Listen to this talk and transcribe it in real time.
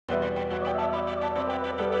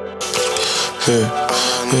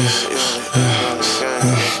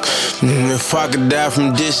If I could die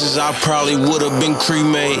from dishes, I probably would've been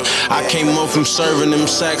cremated. I came up from serving them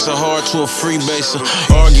sacks of hard to a freebaser.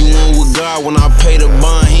 Arguing with God when I pay the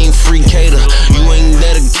bond, he ain't free cater. You ain't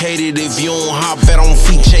dedicated if you don't hop out on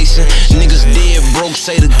feet chasing. Niggas dead broke,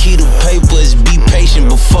 say the key to paper is be patient.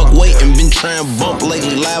 But fuck waiting, been trying bump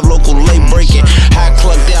lately, live local late breaking. High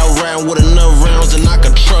clucked out riding with enough rounds to knock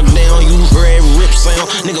a truck down. You heard rip sound,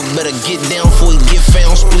 nigga better get down before he get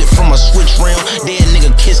found. Split from a switch round, dead nigga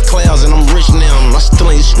kiss clouds and I'm rich now. I still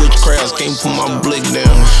ain't switch crowds, can't put my blick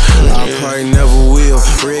down. I probably never will.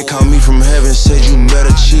 Red called me from heaven, said you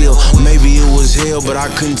better chill. Maybe it was hell, but I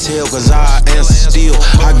couldn't tell, cause I answer still.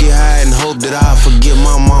 I get high and hope that I forget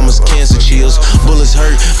my mama's cancer chills. Bullets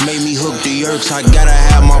hurt, made me hook the yerks. I gotta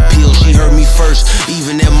have my pills. She hurt me first,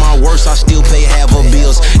 even at my worst, I still pay half her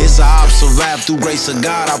bills. It's a op, survive through grace of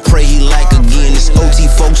God. I pray he like again. It's OT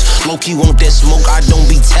folks, low-key want that smoke, I don't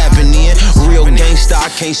be tapping in. Real gangsta, I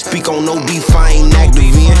can't speak on no beef, I ain't active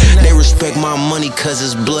in. They respect my money cause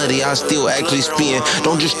it's bloody, I still actually spin.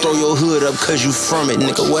 Don't just throw your hood up cause you from it,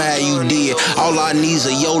 nigga, what how you did? All I need's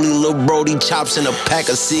a Yoli, lil' brody, chops and a pack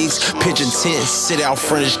of cigs. Pitch a tent, sit out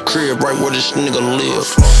front of his crib right where this nigga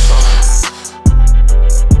live.